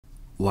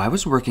Why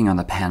was working on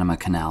the Panama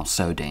Canal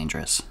so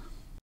dangerous?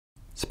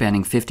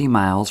 Spanning 50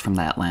 miles from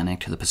the Atlantic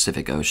to the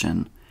Pacific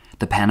Ocean,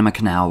 the Panama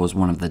Canal was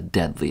one of the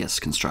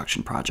deadliest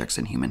construction projects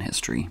in human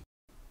history.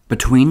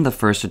 Between the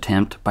first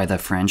attempt by the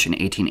French in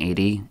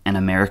 1880 and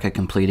America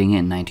completing it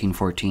in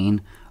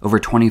 1914, over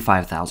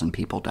 25,000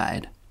 people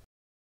died.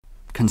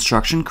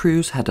 Construction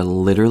crews had to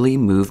literally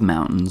move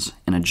mountains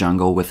in a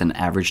jungle with an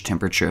average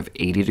temperature of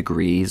 80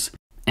 degrees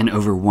and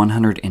over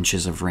 100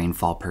 inches of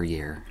rainfall per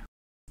year.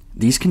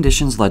 These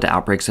conditions led to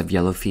outbreaks of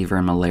yellow fever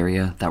and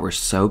malaria that were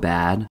so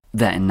bad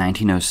that in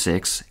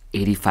 1906,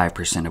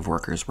 85% of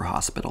workers were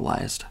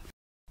hospitalized.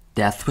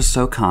 Death was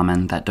so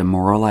common that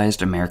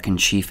demoralized American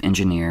chief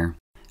engineer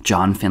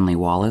John Finley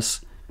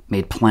Wallace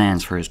made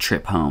plans for his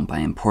trip home by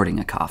importing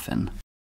a coffin.